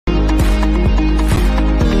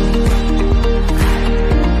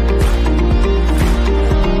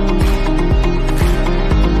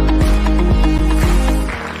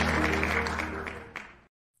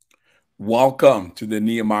Welcome to the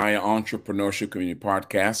Nehemiah Entrepreneurship Community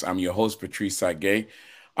Podcast. I'm your host, Patrice Sagay.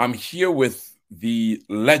 I'm here with the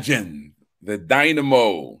legend, the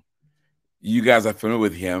dynamo. You guys are familiar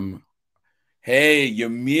with him. Hey,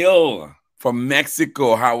 Yamil from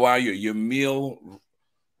Mexico. How are you? Yamil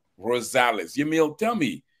Rosales. Yamil, tell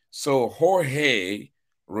me. So,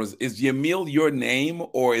 is Yamil your name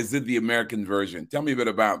or is it the American version? Tell me a bit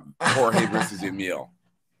about Jorge versus Yamil.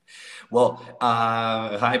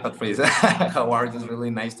 Hi Patrice. How are you? It's really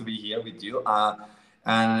nice to be here with you.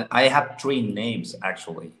 And I have three names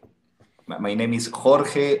actually. My name is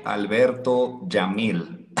Jorge Alberto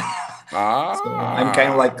Jamil. So I'm kind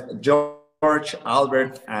of Ah. like George,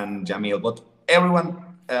 Albert, and Jamil, but everyone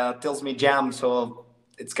tells me Jam, so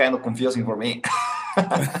it's kind of confusing for me.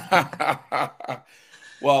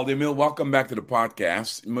 Well, Emil, welcome back to the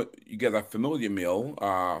podcast. You guys are familiar, Emil,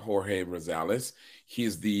 Jorge Rosales.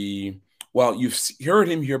 He's you've heard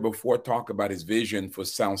him here before talk about his vision for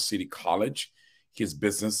Sound City College, his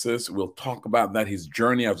businesses. We'll talk about that, his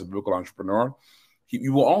journey as a biblical entrepreneur.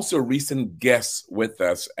 You were also a recent guest with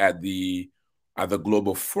us at the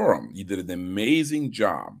Global Forum. You did an amazing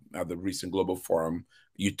job at the recent Global Forum.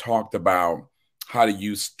 You talked about how to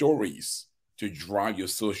use stories to drive your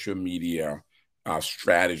social media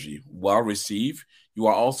strategy. Well received. You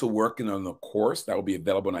are also working on a course that will be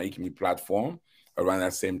available on our eCommunity platform around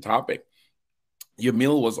that same topic.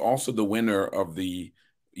 Yamil was also the winner of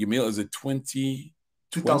Yamil is it 2020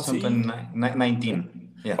 2019.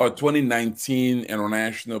 Yeah. or 2019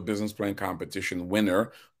 International Business Plan Competition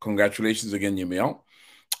winner. Congratulations again, Yamil.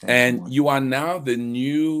 Thanks so And much. you are now the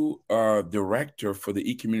new director for the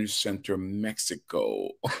eCommunity Center Mexico.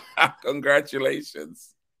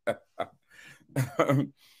 Congratulations.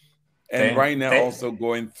 And Thank, right now thank, also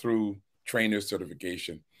going through trainer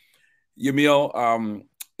certification. Yamil,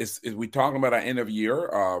 we're talking about our end of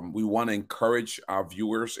year. We want to encourage our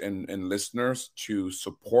viewers and listeners to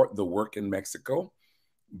support the work in Mexico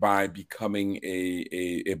by becoming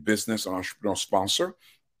a business or entrepreneurial sponsor.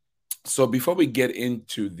 So before we get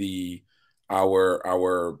into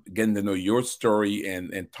our getting to know your story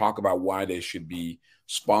and talk about why they should be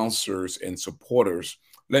sponsors and supporters,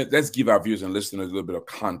 let's give our viewers and listeners a little bit of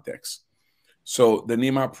context. So the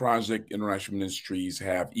Nehemiah Project International Ministries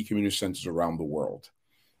have e-community centers around the world.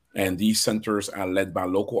 And these centers are led by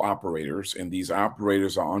local operators. And these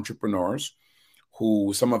operators are entrepreneurs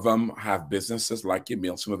who, some of them have businesses like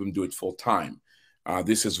Yamil, some of them do it full time.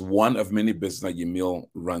 This is one of many businesses that Yamil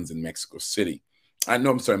runs in Mexico City. I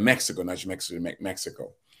know, I'm sorry, Mexico, not Mexico,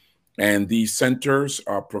 Mexico. And these centers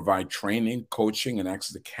provide training, coaching, and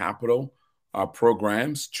access to capital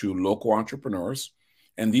programs to local entrepreneurs.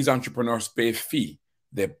 And these entrepreneurs pay a fee.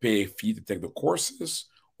 They pay a fee to take the courses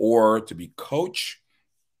or to be coached.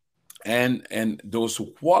 And those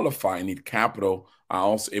who qualify and need capital are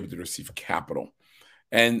also able to receive capital.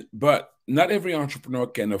 But not every entrepreneur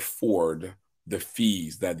can afford the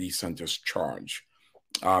fees that these centers charge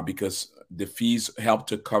because the fees help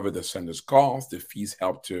to cover the center's costs. The fees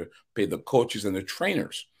help to pay the coaches and the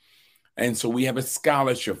trainers. And so we have a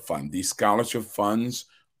scholarship fund. These scholarship funds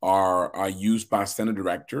are used by center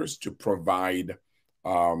directors to provide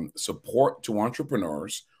support to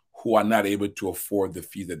entrepreneurs who are not able to afford the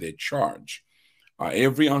fee that they charge.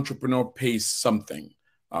 Every entrepreneur pays something.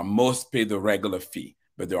 Most pay the regular fee,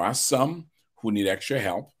 but there are some who need extra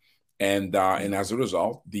help. And as a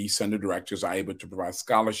result, these center directors are able to provide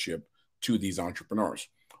scholarship to these entrepreneurs.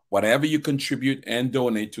 Whatever you contribute and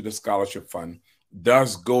donate to the scholarship fund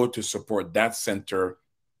does go to support that center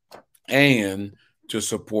and to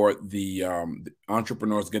support the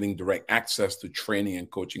entrepreneurs getting direct access to training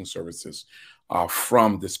and coaching services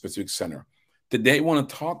from the specific center. Today, I want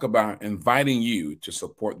to talk about inviting you to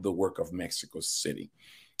support the work of Mexico City.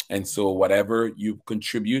 And so, whatever you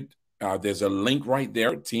contribute, there's a link right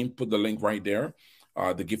there. Team, put the link right there,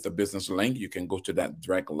 the Gift of Business link. You can go to that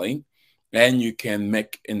direct link and you can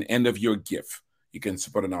make an end of your gift. You can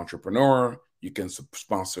support an entrepreneur, you can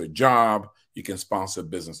sponsor a job, you can sponsor a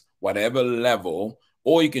business, whatever level,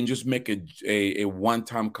 or you can just make a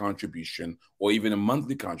one-time contribution or even a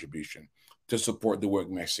monthly contribution to support the work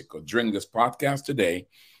Mexico during this podcast today.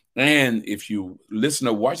 And if you listen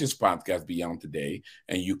or watch this podcast beyond today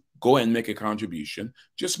and you go and make a contribution,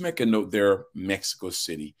 just make a note there, Mexico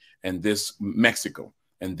City, and this Mexico,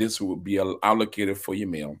 and this will be allocated for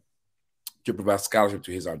Yamil to provide scholarship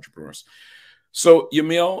to his entrepreneurs. So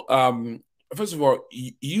Yamil, first of all,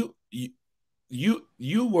 you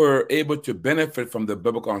were able to benefit from the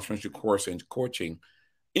biblical entrepreneurship course and coaching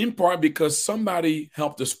in part because somebody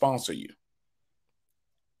helped to sponsor you,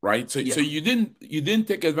 right? So Yeah. you didn't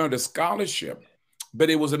take advantage of the scholarship but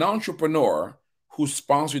it was an entrepreneur who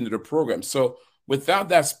sponsored the program. So without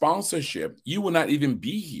that sponsorship, you would not even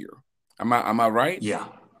be here. Am I right? Yeah.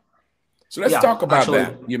 So let's Yeah. talk about Actually,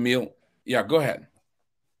 that, Yamil. Yeah, go ahead.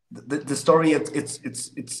 the story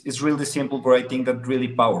it's really simple, but I think that really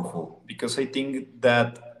powerful, because I think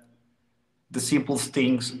that the simplest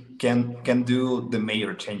things can do the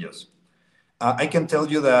major changes. I can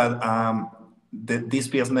tell you that this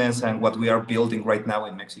business and what we are building right now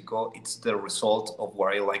in Mexico, it's the result of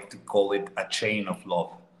what I like to call it a chain of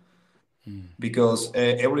love. Because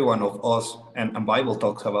every one of us, and Bible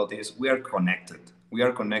talks about this, we are connected. We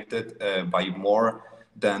are connected by more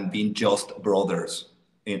than being just brothers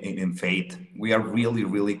in faith. We are really,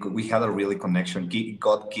 really good. We had a really connection.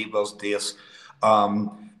 God gave us this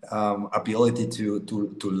ability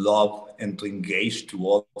to love and to engage to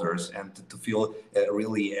others, and to feel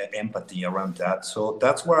really empathy around that. So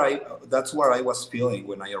that's where I was feeling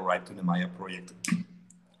when I arrived to the Maya project.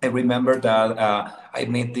 I remember that I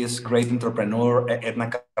met this great entrepreneur,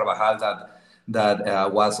 Edna Carvajal,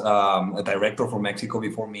 that was a director for Mexico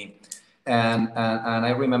before me, and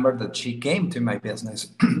I remember that she came to my business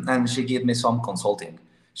and she gave me some consulting.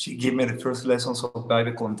 She gave me the first lessons of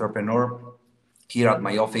biblical entrepreneur here at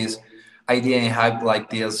my office. I didn't have like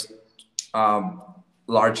this um,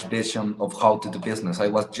 large vision of how to do business. I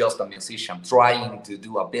was just a musician trying to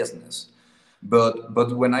do a business.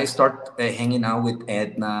 But when I start hanging out with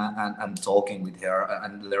Edna and talking with her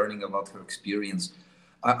and learning about her experience,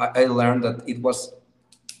 I learned that it was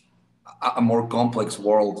a more complex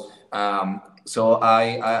world. So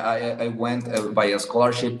I went by a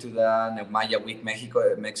scholarship to the Maya Week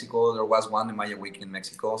Mexico. There was one Maya Week in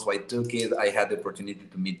Mexico, so I took it. I had the opportunity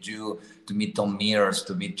to meet you, to meet Tom Mears,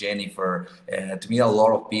 to meet Jennifer, to meet a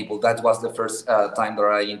lot of people. That was the first time that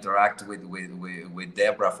I interacted with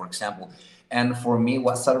Deborah, for example. And for me, it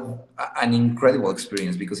was an incredible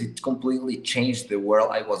experience, because it completely changed the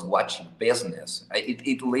world I was watching business.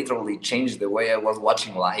 It literally changed the way I was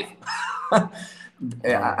watching life.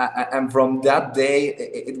 And from that day,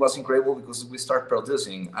 it was incredible, because we start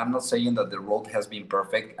producing. I'm not saying that the road has been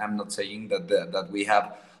perfect. I'm not saying that we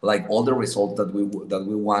have like all the results that we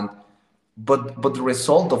want. But the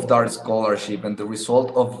result of that scholarship and the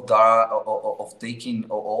result of of taking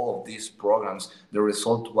all of these programs, the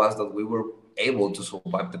result was that we were able to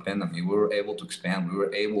survive the pandemic. We were able to expand. We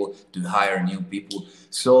were able to hire new people.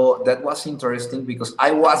 So that was interesting, because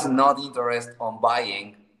I was not interested on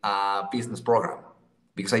buying a business program,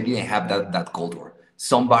 because I didn't have that culture.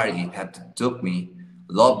 Somebody had to took me,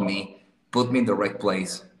 love me, put me in the right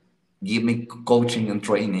place, give me coaching and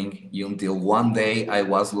training, until one day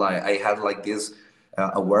I had like this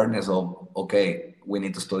awareness of, okay, we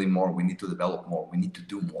need to study more, we need to develop more, we need to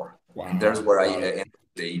do more. And there's Wow. where I entered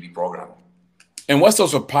the EV program. And what's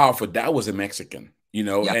also powerful, that was a Mexican,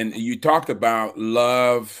 Yeah, and you talked about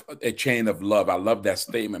love, a chain of love. I love that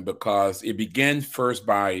statement, because it began first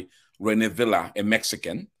by Rene Villa, a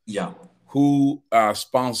Mexican, yeah, who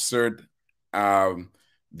sponsored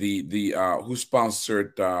who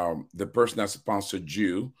sponsored the person that sponsored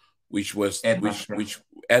you, which was Edna, which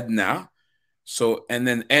Edna. So and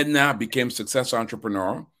then Edna became successful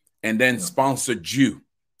entrepreneur and then yeah, sponsored you.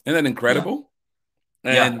 Isn't that yeah, incredible?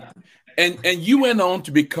 yeah. And and you went on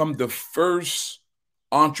to become the first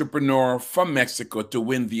entrepreneur from Mexico to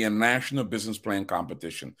win the International Business Plan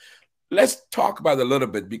competition. Let's talk about it a little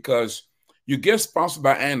bit, because you get sponsored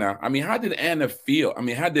by Anna. I mean, how did Anna feel? I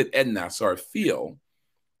mean, how did Edna, sorry, feel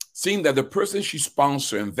seeing that the person she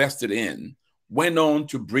sponsored, invested in, went on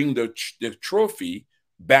to bring the trophy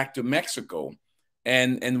back to Mexico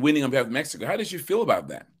and winning on behalf of Mexico? How did you feel about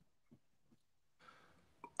that?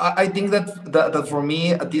 I think that for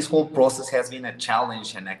me, this whole process has been a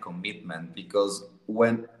challenge and a commitment, because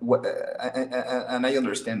and I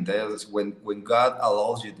understand this, when God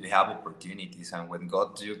allows you to have opportunities, and when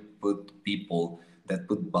God you put people that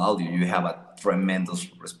put value, you have a tremendous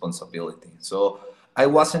responsibility. So I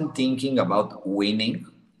wasn't thinking about winning.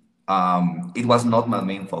 It was not my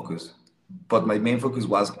main focus, but my main focus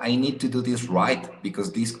was I need to do this right,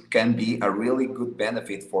 because this can be a really good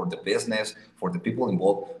benefit for the business, for the people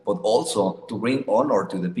involved, but also to bring honor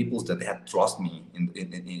to the people that have trust me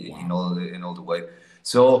Wow. in all the way.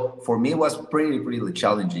 So for me, it was pretty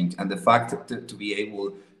challenging, and the fact to be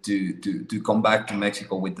able to come back to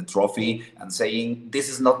Mexico with the trophy and saying this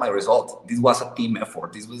is not my result. This was a team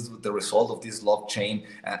effort. This was the result of this love chain,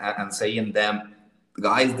 and saying them,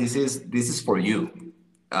 guys, this is for you.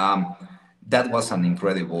 Um, that was an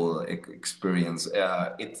incredible experience.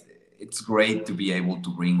 It's great to be able to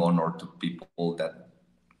bring honor to people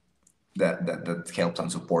that helps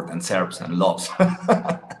and support and serves and loves.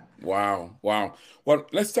 Wow. Wow. Well,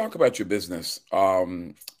 let's talk about your business.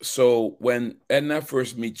 So when Edna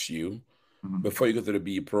first meets you, Mhm. before you go to the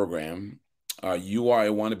BE program, you are a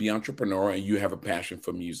wannabe entrepreneur and you have a passion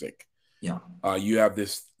for music. Yeah. You have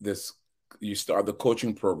this you start the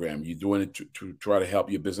coaching program. You're doing it to try to help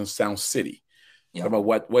your business, Sound City. Talk Yeah.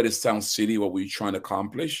 about what is Sound City, what were you trying to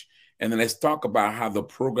accomplish, and then let's talk about how the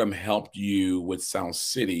program helped you with Sound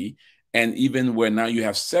City, and even where now you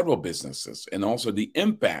have several businesses, and also the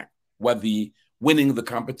impact, what the winning the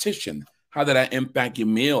competition, how did that impact your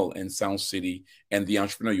meal in Sound City and the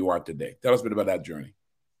entrepreneur you are today? Tell us a bit about that journey.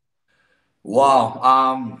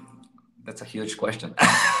 Wow. That's a huge question.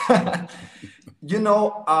 you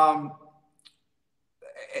know, um,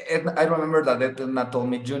 and I remember that Edna told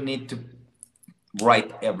me you need to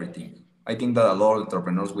write everything. I think that a lot of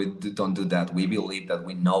entrepreneurs don't do that. We believe that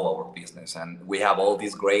we know our business and we have all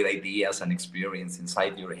these great ideas and experience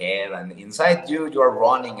inside your head and inside you. You are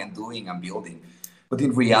running and doing and building. But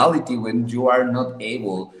in reality, when you are not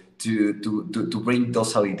able to bring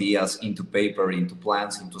those ideas into paper, into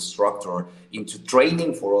plans, into structure, into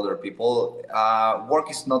training for other people,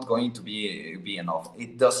 work is not going to be enough.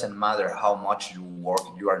 It doesn't matter how much you work,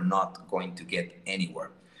 you are not going to get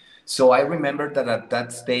anywhere. So I remember that at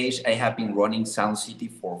that stage, I have been running Sound City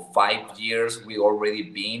for 5 years. We already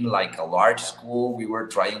been like a large school. We were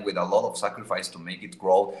trying with a lot of sacrifice to make it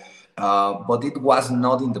grow. But it was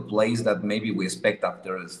not in the place that maybe we expect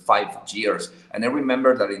after 5 years. And I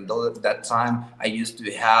remember that in that time, I used to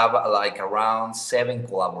have like around 7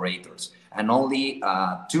 collaborators, and only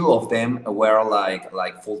two of them were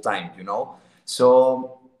like full time.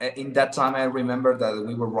 So in that time, I remember that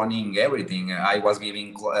we were running everything. I was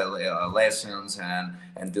giving lessons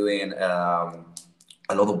and doing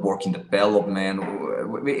a lot of work in development.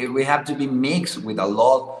 We have to be mixed with a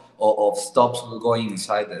lot of stops going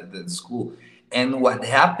inside the school. And what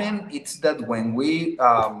happened is that when we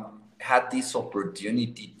had this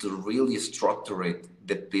opportunity to really structure it,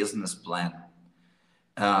 the business plan,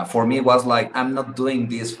 for me it was like I'm not doing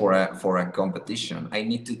this for a competition. I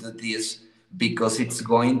need to do this because it's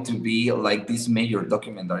going to be like this major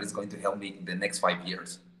document that is going to help me the next 5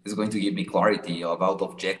 years. It's going to give me clarity about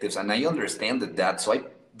objectives, and I understand that. So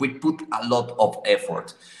we put a lot of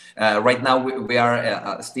effort. Right now we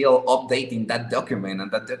are still updating that document,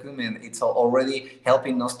 and that document it's already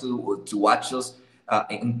helping us to watch us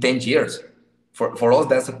in 10 years. For us,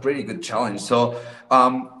 that's a pretty good challenge. So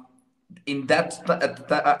in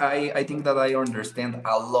I think that I understand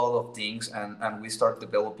a lot of things, and we start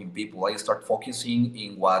developing people. I start focusing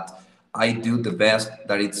in what I do the best,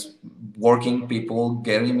 that it's working people,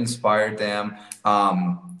 getting inspired them,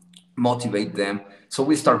 motivate them. So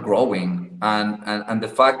we start growing, and the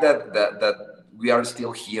fact that we are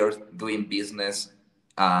still here uh, doing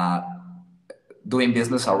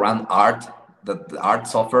business around art, that the art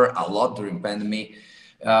suffered a lot during pandemic.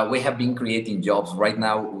 We have been creating jobs. Right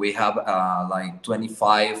now, we have like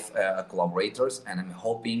 25 collaborators, and I'm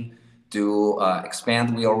hoping to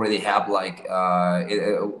expand. We already have like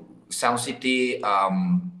Sound City,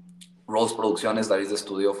 Rose Producciones, that is the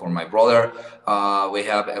studio for my brother. We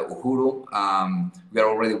have Uhuru. We are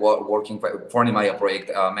already working for Nimaya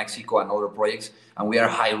project, Mexico, and other projects, and we are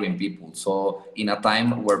hiring people. So in a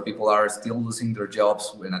time where people are still losing their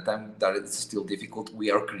jobs, in a time that it's still difficult,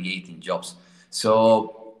 we are creating jobs.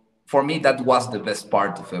 So for me, that was the best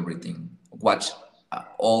part of everything. Watch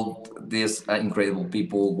all these incredible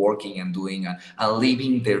people working and doing and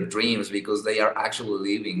living their dreams, because they are actually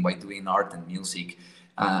living by doing art and music,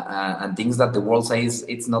 and things that the world says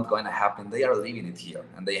it's not going to happen. They are living it here,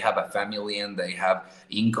 and they have a family and they have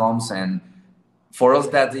incomes. And for us,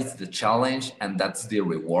 that is the challenge, and that's the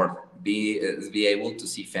reward. Be able to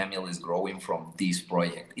see families growing from this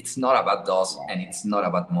project. It's not about us, and it's not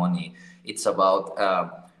about money. It's about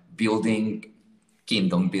building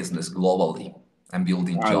kingdom business globally and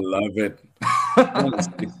building I jobs. love it.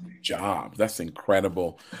 26 jobs. That's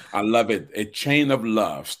incredible. I love it. A chain of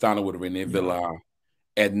love, starting with Rene Yeah. Villa,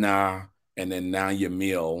 Edna, and then now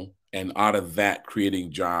Yamil. And out of that,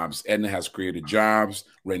 creating jobs. Edna has created jobs.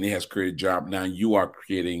 Rene has created jobs. Now you are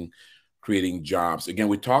creating jobs. Again,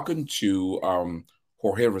 we're talking to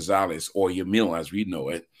Jorge Rosales, or Yamil as we know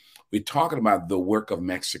it. We're talking about the work of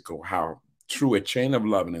Mexico, how through a chain of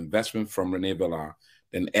love, an investment from Rene Villa,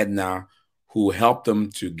 then Edna, who helped them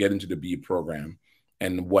to get into the B program,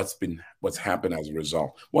 and what's happened as a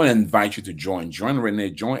result. I want to invite you to join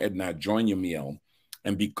Rene, join Edna, join Yamil,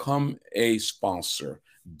 and become a sponsor.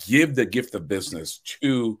 Give the gift of business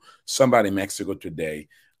to somebody in Mexico today.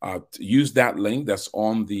 Use that link that's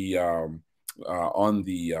on the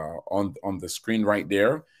screen right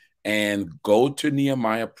there, and go to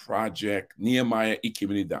Nehemiah Project,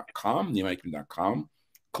 NehemiahEcommunity.com, NehemiahEcommunity.com,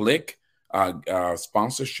 click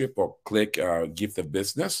sponsorship or click gift of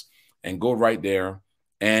business, and go right there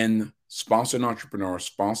and sponsor an entrepreneur,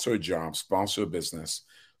 sponsor a job, sponsor a business,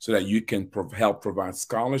 so that you can help provide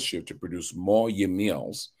scholarship to produce more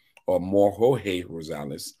Yamils or more Jorge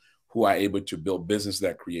Rosales who are able to build business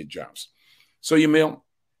that create jobs. So Yamil,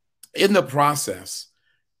 in the process,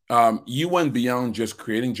 you went beyond just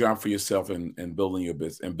creating jobs for yourself and building your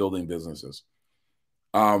business and building businesses.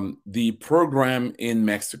 The program in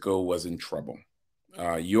Mexico was in trouble.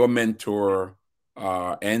 Your mentor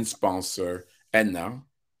and sponsor, Edna,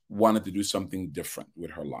 wanted to do something different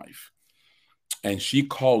with her life. And she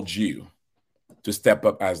called you to step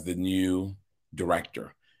up as the new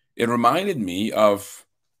director. It reminded me of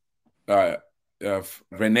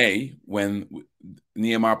Rene when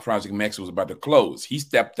Nehemiah Project Mexico was about to close. He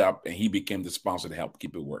stepped up and he became the sponsor to help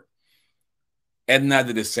keep it work. Edna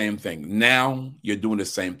did the same thing. Now you're doing the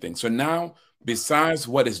same thing. So now, besides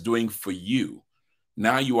what it's doing for you,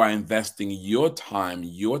 now you are investing your time,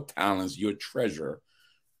 your talents, your treasure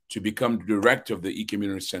to become the director of the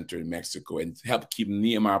E-Community Center in Mexico and help keep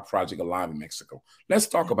Nehemiah Project alive in Mexico. Let's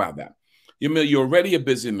talk about that. You're already a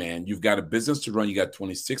busy man. You've got a business to run. You got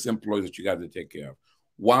 26 employees that you got to take care of.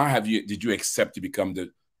 Why did you accept to become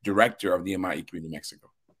the director of Nehemiah E-Community Mexico?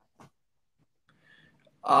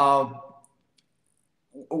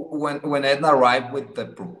 When Edna arrived with the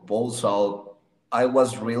proposal, I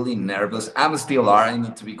was really nervous. I'm still are. I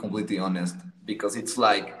need to be completely honest, because it's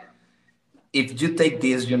like, if you take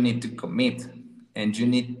this, you need to commit, and you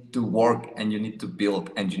need to work, and you need to build,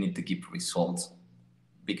 and you need to keep results,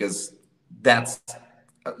 because that's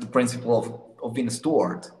the principle of being a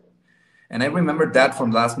steward. And I remember that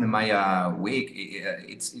from last Nehemiah week.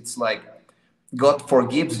 It's like God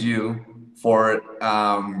forgives you for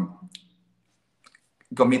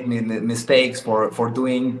committing mistakes, for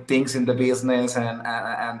doing things in the business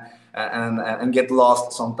and get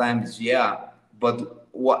lost sometimes. Yeah, but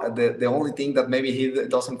what the only thing that maybe He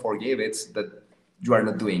doesn't forgive, it's that you are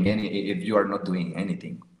not doing if you are not doing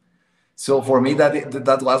anything. So for me,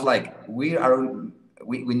 that was like, we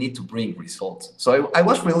need to bring results. So I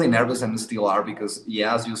was really nervous, and still are, because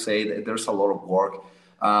yeah, as you say, there's a lot of work.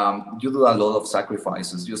 You do a lot of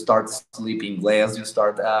sacrifices. You start sleeping less. You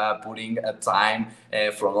start putting time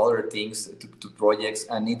from other things to projects,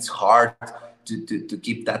 and it's hard to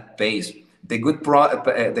keep that pace. The good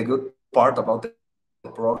part about the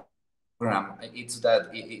program, it's that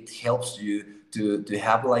it helps you to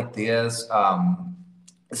have like this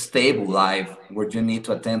stable life where you need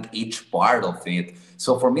to attend each part of it.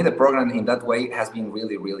 So for me, the program in that way has been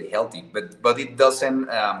really, really healthy. But it doesn't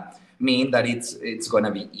mean that it's going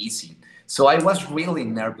to be easy. So I was really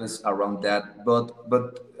nervous around that. But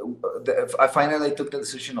I finally took the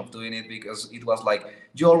decision of doing it, because it was like,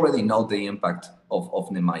 you already know the impact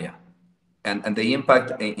of Nehemiah. And the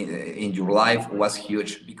impact in your life was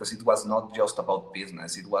huge, because it was not just about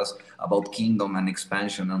business. It was about kingdom and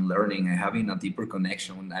expansion and learning and having a deeper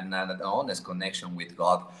connection and an honest connection with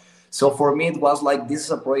God. So for me, it was like, this is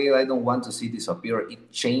a project I don't want to see disappear.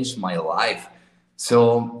 It changed my life.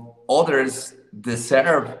 So others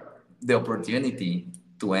deserve the opportunity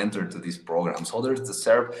to enter to these programs. Others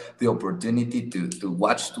deserve the opportunity to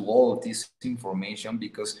watch to all of this information,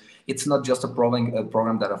 because it's not just a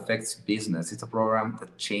program that affects business. It's a program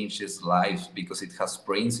that changes lives, because it has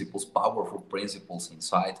principles, powerful principles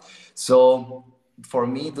inside. So for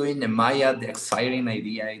me, doing Nehemiah, the exciting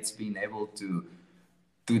idea, it's being able to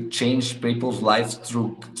change people's lives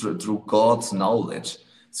through God's knowledge.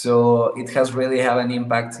 So it has really had an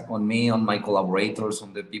impact on me, on my collaborators,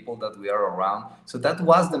 on the people that we are around. So that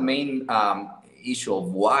was the main issue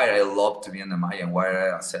of why I love to be in Nehemiah and why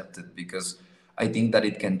I accepted, because I think that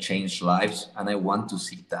it can change lives, and I want to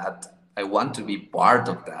see that. I want to be part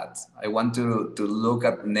of that. I want to look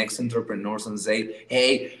at next entrepreneurs and say,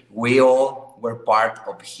 hey, we all were part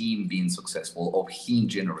of him being successful, of him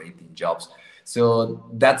generating jobs. So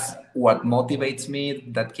that's what motivates me,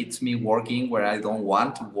 that keeps me working where I don't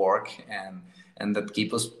want to work, and that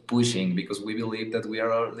keeps us pushing, because we believe that we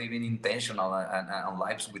are living intentional and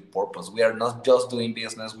lives with purpose. We are not just doing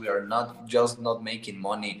business. We are not just not making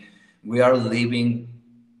money. We are living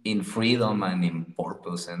in freedom and in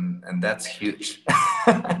purpose, and that's huge.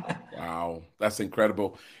 Wow, that's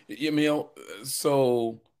incredible. Emil,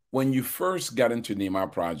 so when you first got into Nehemiah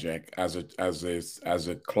Project as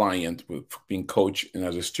a client with being coached and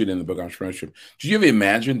as a student in the book of entrepreneurship, did you ever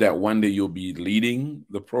imagine that one day you'll be leading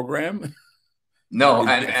the program? No,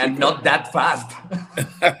 and not that fast.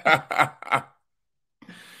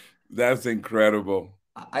 That's incredible.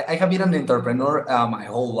 I have been an entrepreneur my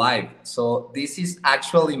whole life. So this is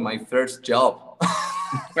actually my first job.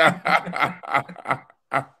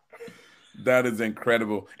 That is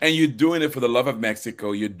incredible. And you're doing it for the love of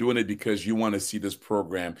Mexico. You're doing it because you want to see this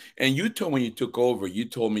program. And you told when you took over, you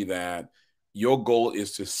told me that your goal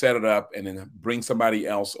is to set it up and then bring somebody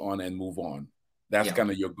else on and move on. That's Yeah. kind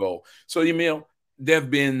of your goal. So, Emil, there have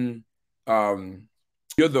been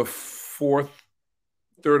you're the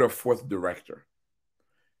third or fourth director.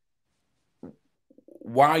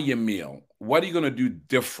 Why Emil? What are you going to do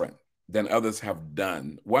different than others have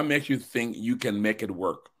done? What makes you think you can make it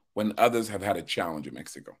work when others have had a challenge in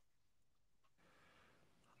Mexico?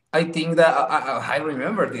 I think that I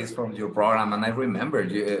remember this from your program, and I remember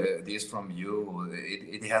this from you.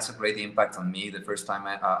 It has a great impact on me the first time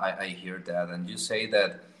I hear that. And you say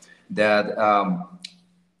that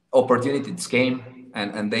opportunities came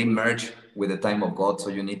and they merge with the time of God, so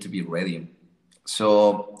you need to be ready.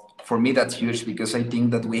 So for me, that's huge because I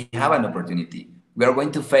think that we have an opportunity. We are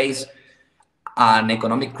going to face an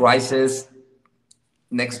economic crisis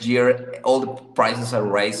next year. All the prices are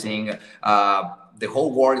rising. The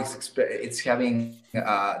whole world it's having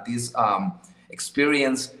this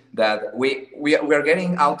experience that we are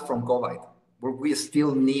getting out from COVID, but we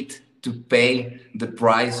still need to pay the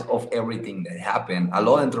price of everything that happened. A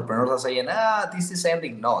lot of entrepreneurs are saying, this is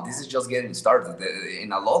ending. No, this is just getting started.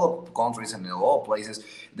 In a lot of countries and in a lot of places,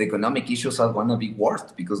 the economic issues are going to be worse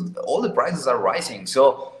because all the prices are rising.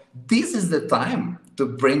 So this is the time to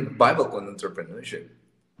bring Bible entrepreneurship,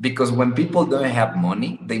 because when people don't have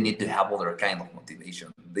money, they need to have other kind of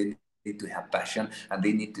motivation. They need to have passion, and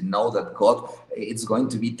they need to know that God is going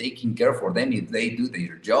to be taking care for them if they do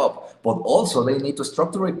their job. But also they need to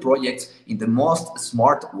structure projects in the most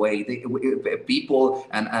smart way. People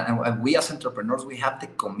and we as entrepreneurs, we have the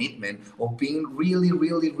commitment of being really,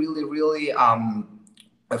 really, really, really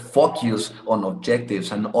a focus on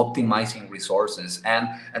objectives and optimizing resources, and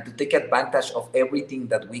to take advantage of everything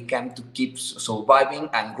that we can to keep surviving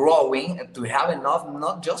and growing, and to have enough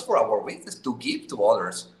not just for our business to give to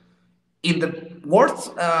others in the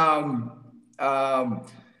worst um,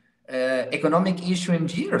 economic issue in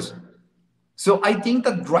years. So I think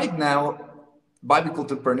that right now, biblical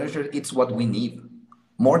entrepreneurship, it's what we need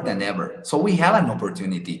more than ever. So we have an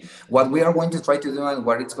opportunity. What we are going to try to do and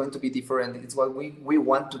what it's going to be different, it's what we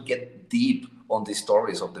want to get deep on the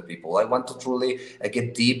stories of the people. I want to truly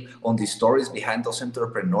get deep on the stories behind those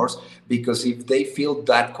entrepreneurs, because if they feel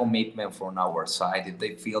that commitment from our side, if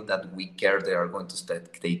they feel that we care, they are going to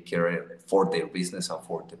take care for their business and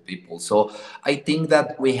for the people. So I think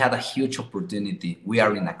that we had a huge opportunity. We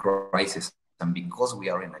are in a crisis. And because we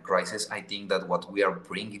are in a crisis, I think that what we are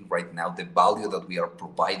bringing right now, the value that we are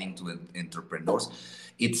providing to entrepreneurs,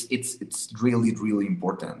 it's really, really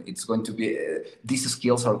important. It's going to be these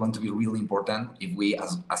skills are going to be really important if we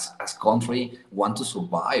as country want to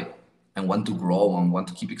survive and want to grow and want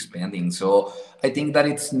to keep expanding. So I think that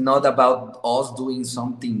it's not about us doing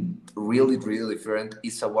something really, really different.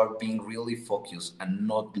 It's about being really focused and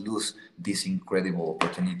not lose this incredible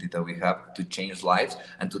opportunity that we have to change lives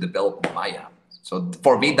and to develop Maya. So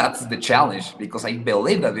for me, that's the challenge, because I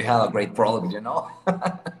believe that we have a great product, you know.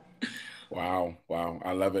 Wow, wow,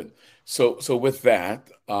 I love it. So with that,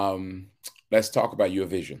 let's talk about your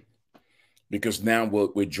vision, because now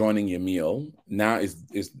we're joining Emil. Now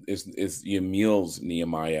is Emil's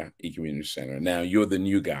Nehemiah E-Community Center. Now you're the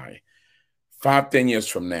new guy. 5, 10 years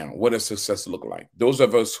from now, what does success look like? Those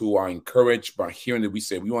of us who are encouraged by hearing that we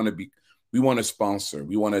say we want to sponsor,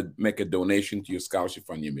 we want to make a donation to your scholarship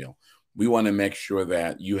fund, Emil. We want to make sure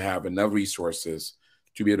that you have enough resources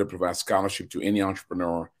to be able to provide scholarship to any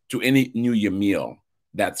entrepreneur, to any new Emil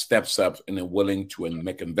that steps up and are willing to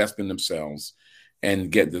make investment themselves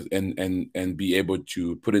and get the and be able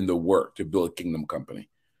to put in the work to build a kingdom company.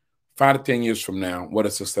 5 to 10 years from now, what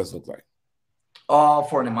does success look like?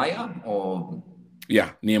 For Nehemiah, or Yeah,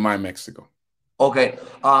 Nehemiah, Mexico. okay,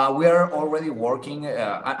 we are already working.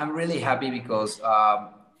 I'm really happy because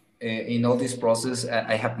in all this process,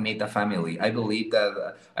 I have made a family. I believe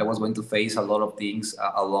that I was going to face a lot of things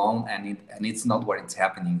alone, and it's not what it's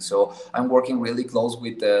happening. So I'm working really close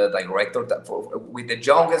with the director, with the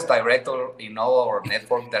youngest director in all our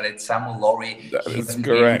network, that it's Samuel Laurie. That He's is been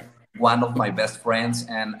correct. one of my best friends,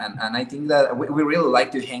 and I think that we really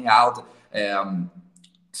like to hang out.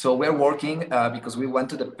 So we're working because we want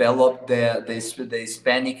to develop the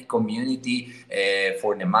Hispanic community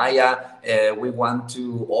for Nemaya. We want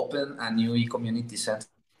to open a new e-community center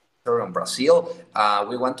in Brazil.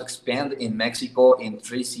 We want to expand in Mexico in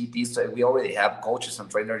 3 cities. So we already have coaches and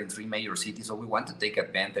trainers in 3 major cities, so we want to take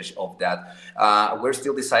advantage of that. We're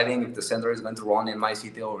still deciding if the center is going to run in my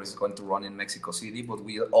city or is going to run in Mexico City, but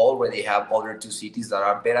we already have other 2 cities that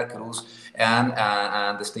are Veracruz and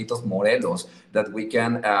the state of Morelos that we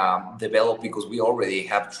can develop because we already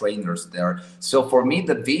have trainers there. So for me,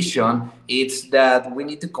 the vision is that we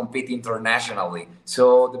need to compete internationally.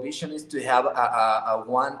 So the vision is to have a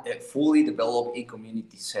fully developed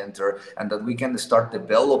e-community center, and that we can start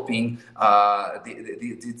developing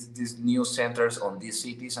these new centers on these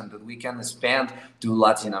cities, and that we can expand to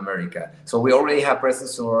Latin America. So we already have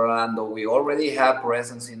presence in Orlando, we already have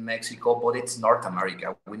presence in Mexico, but it's North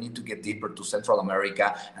America. We need to get deeper to Central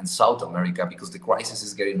America and South America because the crisis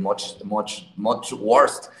is getting much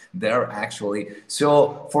worse there actually.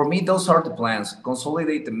 So for me, those are the plans: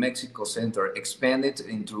 consolidate the Mexico Center, expand it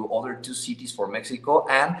into other 2 cities for Mexico,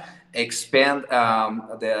 and expand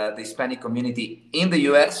the Hispanic community in the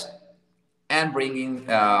US, and bringing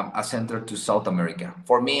a center to South America.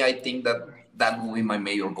 For me, I think that that will be my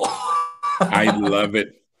major goal. I love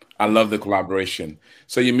it. I love the collaboration.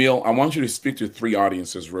 So, Emil, I want you to speak to 3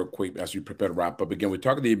 audiences real quick as we prepare to wrap up. Again, we're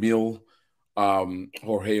talking to Emil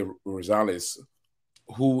Jorge Rosales,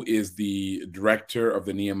 who is the director of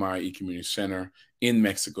the Nehemiah E-Community Center in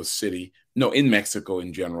Mexico City, no, in Mexico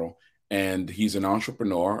in general. And he's an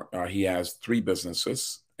entrepreneur. He has 3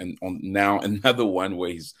 businesses and now another one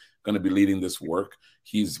where he's going to be leading this work.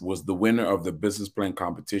 He was the winner of the business plan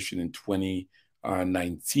competition in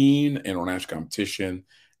 2019, international competition.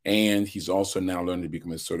 And he's also now learning to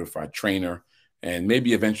become a certified trainer and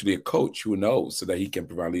maybe eventually a coach, who knows, so that he can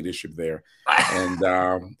provide leadership there. And,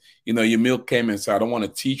 Emil came and said, I don't want to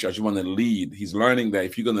teach, I just want to lead. He's learning that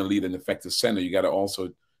if you're going to lead an effective center, you got to also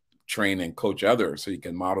train and coach others so you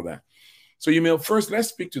can model that. So, Emil, first, let's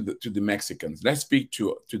speak to the Mexicans. Let's speak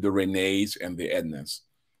to the Renees and the Ednas,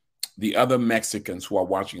 the other Mexicans who are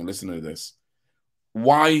watching and listening to this.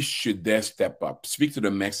 Why should they step up? Speak to the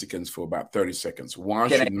Mexicans for about 30 seconds. Why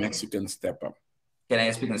should Mexicans step up? Can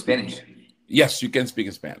I speak in Spanish? Yes, you can speak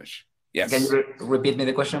in Spanish. Yes. Can you repeat me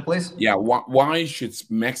the question, please? Yeah. Why should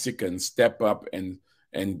Mexicans step up and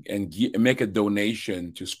make a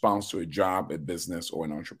donation to sponsor a job, a business, or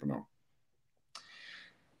an entrepreneur?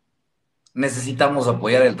 Necesitamos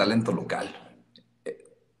apoyar el talento local.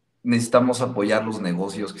 Necesitamos apoyar los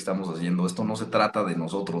negocios que estamos haciendo. Esto no se trata de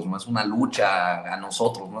nosotros, no es una lucha a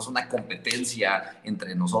nosotros, no es una competencia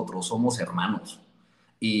entre nosotros, somos hermanos.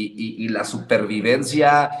 Y la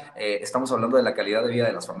supervivencia, estamos hablando de la calidad de vida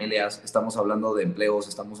de las familias, estamos hablando de empleos,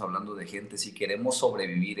 estamos hablando de gente. Si queremos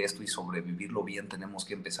sobrevivir esto y sobrevivirlo bien, tenemos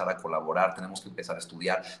que empezar a colaborar, tenemos que empezar a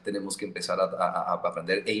estudiar, tenemos que empezar a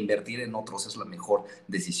aprender, e invertir en otros es la mejor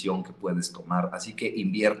decisión que puedes tomar. Así que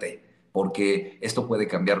invierte, porque esto puede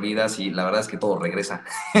cambiar vidas y la verdad es que todo regresa.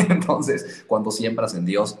 Entonces, cuando siembras en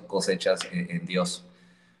Dios, cosechas en Dios.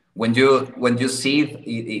 When you seed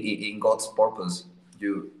in God's purpose,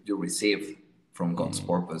 you receive from God's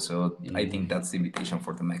purpose. So I think that's the invitation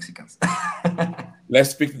for the Mexicans. Let's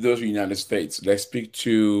speak to those United States. Let's speak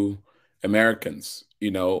to Americans.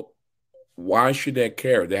 Why should they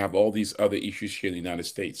care? They have all these other issues here in the United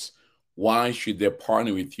States. Why should they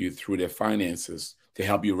partner with you through their finances to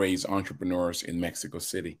help you raise entrepreneurs in Mexico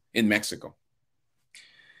City, in Mexico?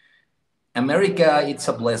 America, it's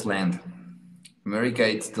a blessed land. America,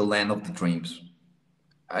 it's the land of the dreams.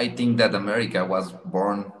 I think that America was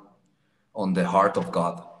born on the heart of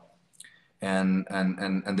God, and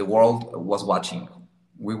the world was watching.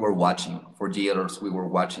 We were watching for years. We were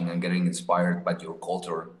watching and getting inspired by your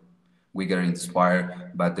culture. We get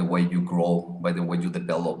inspired by the way you grow, by the way you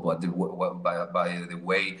develop, by the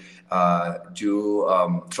way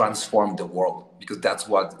you transform the world, because that's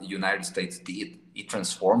what the United States did. It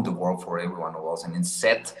transformed the world for every one of us, and it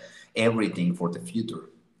set everything for the future.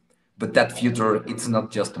 But that future, it's not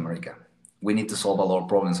just America. We need to solve a lot of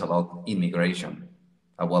problems about immigration,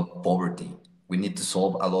 about poverty. We need to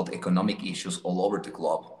solve a lot of economic issues all over the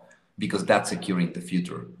globe, because that's securing the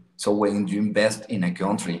future. So when you invest in a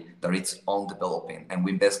country that it's on developing, and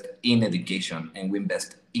we invest in education, and we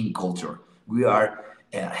invest in culture, we are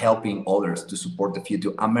helping others to support the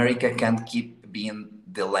future. America can't keep being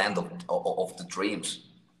the land of the dreams.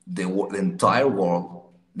 The entire world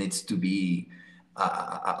needs to be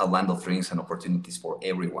a land of dreams and opportunities for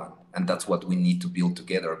everyone. And that's what we need to build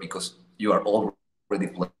together, because you are already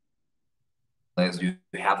placed. You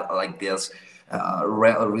have like this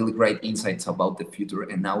really great insights about the future,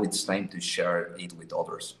 and now it's time to share it with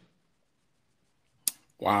others.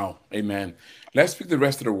 Wow. Amen. Let's speak the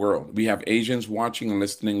rest of the world. We have Asians watching and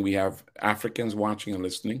listening. We have Africans watching and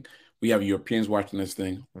listening. We have Europeans watching and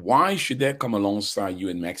listening. Why should they come alongside you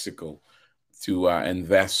in Mexico to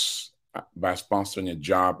invest by sponsoring a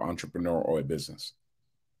job, entrepreneur, or a business?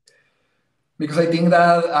 Because I think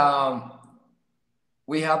that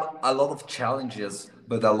we have a lot of challenges,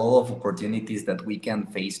 but a lot of opportunities that we can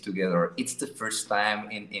face together. It's the first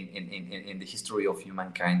time in the history of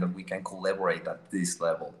humankind that we can collaborate at this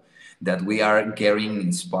level, that we are getting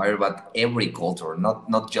inspired by every culture,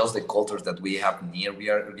 not just the cultures that we have near. We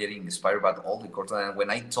are getting inspired by all the cultures. And when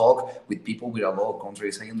I talk with people with a lot of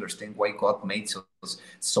countries, I understand why God made us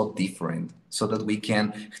so different, so that we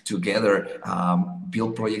can together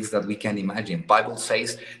build projects that we can imagine. Bible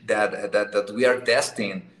says that we are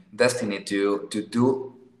destined to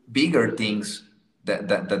do bigger things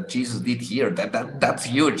that Jesus did here. That's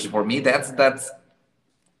huge for me. That's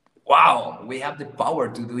wow. We have the power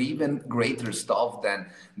to do even greater stuff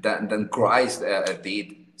than Christ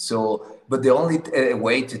did. So, but the only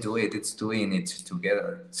way to do it is doing it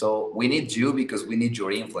together. So we need you because we need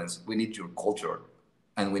your influence, we need your culture,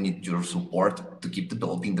 and we need your support to keep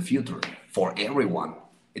developing the future for everyone.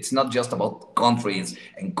 It's not just about countries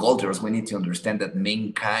and cultures. We need to understand that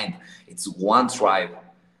mankind, it's one tribe,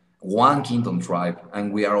 one kingdom tribe,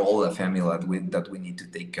 and we are all a family that we need to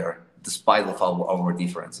take care, despite of our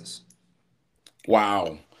differences.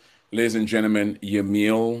 Wow. Ladies and gentlemen,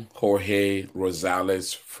 Yamil Jorge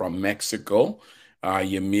Rosales from Mexico.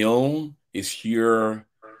 Yamil is here,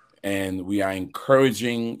 and we are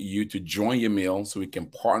encouraging you to join Yamil so we can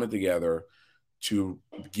partner together to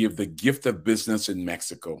give the gift of business in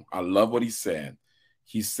Mexico. I love what he said.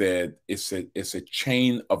 He said it's a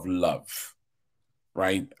chain of love,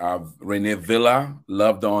 right? Rene Villa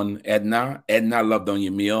loved on Edna. Edna loved on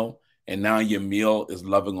Yamil, and now Yamil is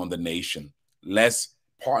loving on the nation. Let's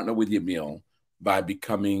partner with Yamil by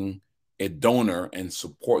becoming a donor and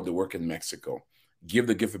support the work in Mexico. Give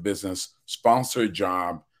the gift of business, sponsor a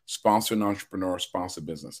job, sponsor an entrepreneur, sponsor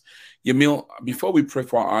business. Yamil, before we pray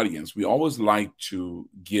for our audience, we always like to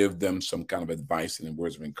give them some kind of advice and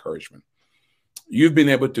words of encouragement. You've been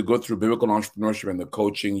able to go through biblical entrepreneurship and the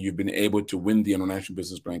coaching. You've been able to win the International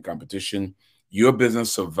Business Plan Competition. Your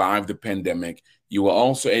business survived the pandemic. You were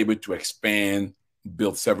also able to expand,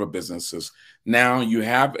 build several businesses. Now you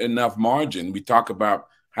have enough margin. We talk about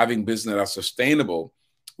having business that's sustainable.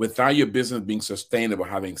 Without your business being sustainable,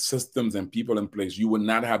 having systems and people in place, you will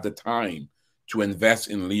not have the time to invest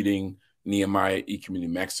in leading Nehemiah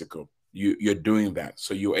E-Community Mexico. You're doing that.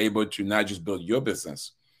 So you're able to not just build your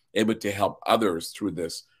business, able to help others through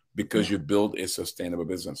this because you build a sustainable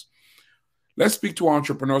business. Let's speak to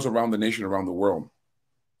entrepreneurs around the nation, around the world.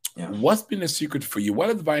 Yeah. What's been the secret for you? What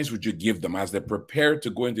advice would you give them as they prepare to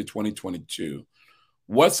go into 2022?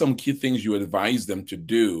 What's some key things you advise them to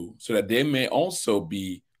do so that they may also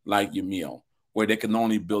be like Yamil, where they can not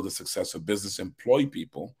only build a successful business, employ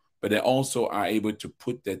people, but they also are able to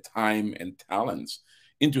put their time and talents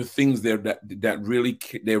into things that really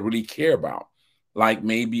they really care about, like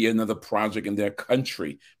maybe another project in their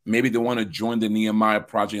country. Maybe they want to join the Nehemiah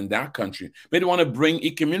project in that country. Maybe they want to bring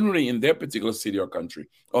e-community in their particular city or country.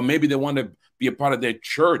 Or maybe they want to be a part of their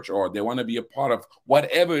church, or they want to be a part of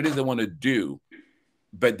whatever it is they want to do.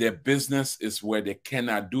 But their business is where they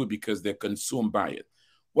cannot do it because they're consumed by it.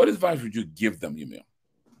 What advice would you give them, Yamil?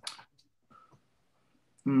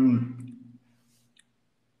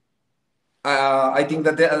 I think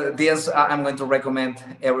that this I'm going to recommend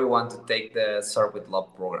everyone to take the Serve with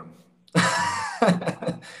Love program.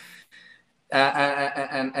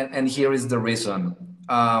 And here is the reason.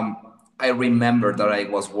 I remember that I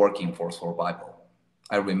was working for survival.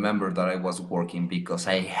 I remember that I was working because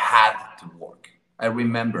I had to work. I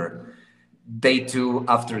remember day 2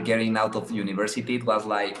 after getting out of university, it was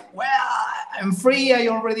like, well, I'm free, I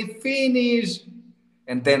already finished.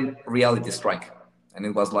 And then reality struck. And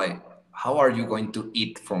it was like, how are you going to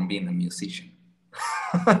eat from being a musician?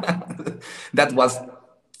 That was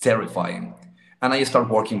terrifying. And I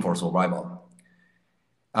started working for survival.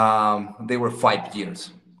 They were 5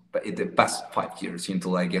 years, but in the past 5 years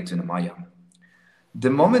until I get to Nehemiah. The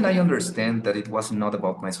moment I understand that it was not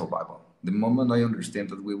about my survival, the moment I understand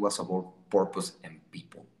that it was about purpose and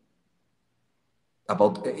people,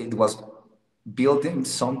 about it was building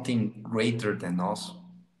something greater than us,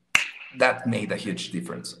 that made a huge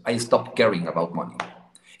difference. I stopped caring about money.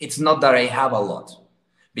 It's not that I have a lot,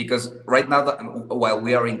 because right now, while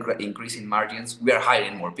we are increasing margins, we are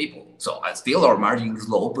hiring more people. So still our margin is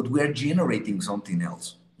low, but we are generating something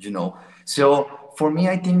else, you know. So for me,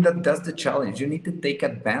 I think that that's the challenge. You need to take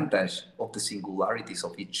advantage of the singularities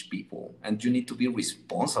of each people, and you need to be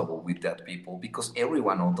responsible with that people, because every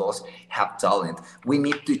one of us have talent. We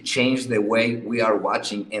need to change the way we are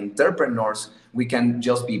watching entrepreneurs. We can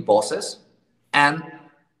just be bosses, and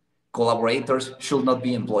collaborators should not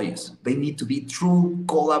be employees. They need to be true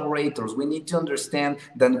collaborators. We need to understand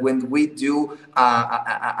that when we do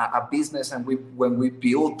a business and when we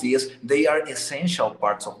build this, they are essential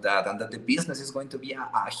parts of that, and that the business is going to be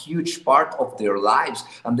a huge part of their lives,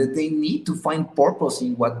 and that they need to find purpose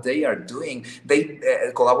in what they are doing.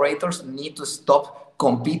 Collaborators need to stop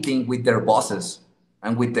competing with their bosses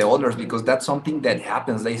and with the owners, because that's something that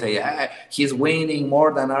happens. They say, he's winning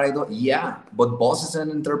more than I do. Yeah, but bosses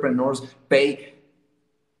and entrepreneurs pay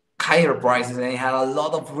higher prices, and they have a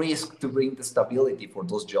lot of risk to bring the stability for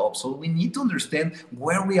those jobs. So we need to understand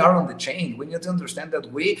where we are on the chain. We need to understand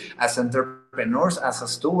that we, as entrepreneurs, as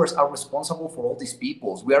stewards, are responsible for all these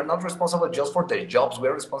people. We are not responsible just for their jobs. We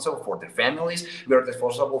are responsible for their families. We are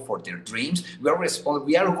responsible for their dreams. We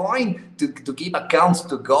are going to give accounts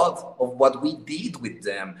to God of what we did with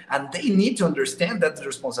them. And they need to understand that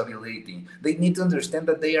responsibility. They need to understand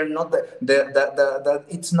that they are not that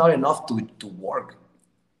it's not enough to work.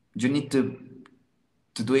 You need to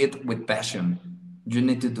do it with passion. You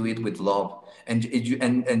need to do it with love, and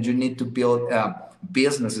you need to build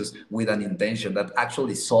businesses with an intention that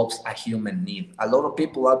actually solves a human need. A lot of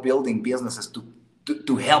people are building businesses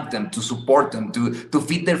to help them, to support them, to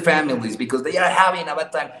feed their families, because they are having a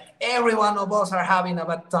bad time. Every one of us are having a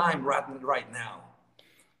bad time right now.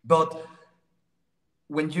 But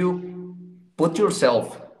when you put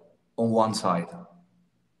yourself on one side,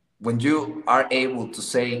 when you are able to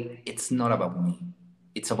say, it's not about me,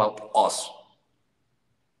 it's about us,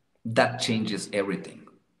 that changes everything.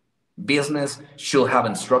 Business should have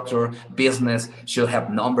a structure. Business should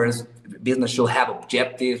have numbers. Business should have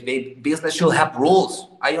objectives. Business should have rules.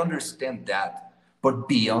 I understand that. But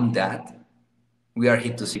beyond that, we are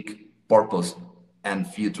here to seek purpose and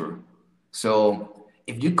future. So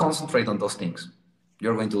if you concentrate on those things,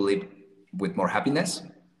 you're going to live with more happiness,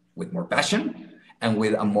 with more passion, and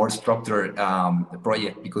with a more structured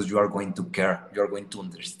project, because you are going to care, you're going to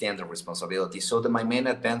understand the responsibility. So my main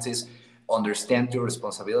advance is understand your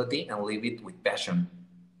responsibility and live it with passion.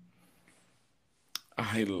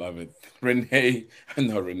 I love it.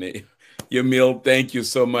 Yamil, thank you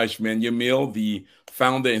so much, man. Yamil, the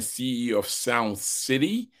founder and CEO of Sound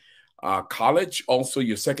City College. Also,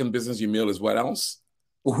 your second business, Yamil, is what else?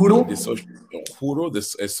 Uhuru.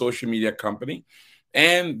 Uhuru, a social media company.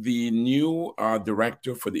 And the new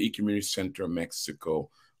director for the E-Community Center of Mexico.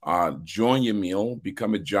 Join Yamil,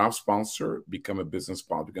 become a job sponsor, become a business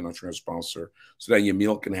sponsor, become an entrepreneur sponsor, so that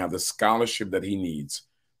Yamil can have the scholarship that he needs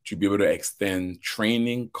to be able to extend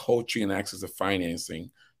training, coaching, and access to financing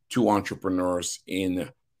to entrepreneurs in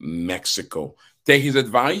Mexico. Take his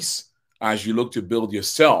advice as you look to build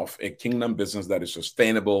yourself a kingdom business that is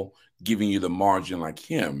sustainable, giving you the margin like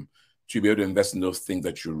him to be able to invest in those things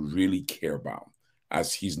that you really care about,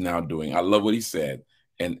 as he's now doing. I love what he said.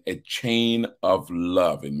 And a chain of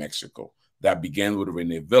love in Mexico that began with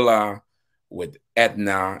Rene Villa, with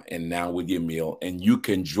Edna, and now with Yamil. And you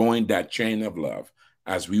can join that chain of love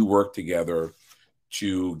as we work together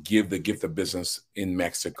to give the gift of business in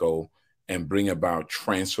Mexico and bring about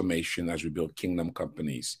transformation as we build kingdom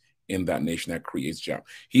companies in that nation that creates jobs.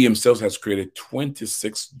 He himself has created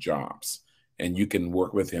 26 jobs, and you can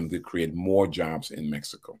work with him to create more jobs in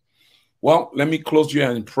Mexico. Well, let me close you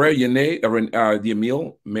in prayer.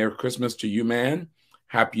 Yamil, Merry Christmas to you, man.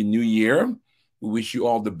 Happy New Year. We wish you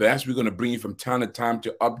all the best. We're going to bring you from time to time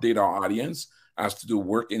to update our audience as to the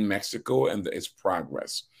work in Mexico and its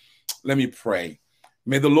progress. Let me pray.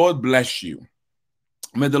 May the Lord bless you.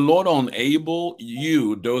 May the Lord enable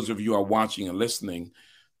you, those of you who are watching and listening,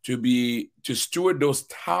 to steward those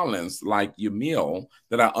talents like Yamil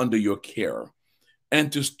that are under your care,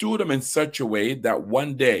 and to steward them in such a way that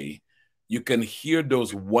one day you can hear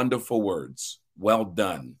those wonderful words, well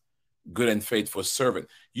done, good and faithful servant.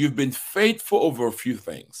 You've been faithful over a few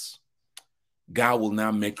things. God will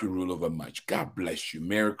now make you rule over much. God bless you.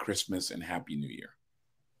 Merry Christmas and Happy New Year.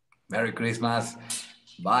 Merry Christmas.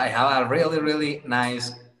 Bye. Have a really, really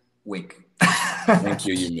nice week. Thank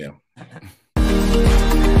you, Yamil.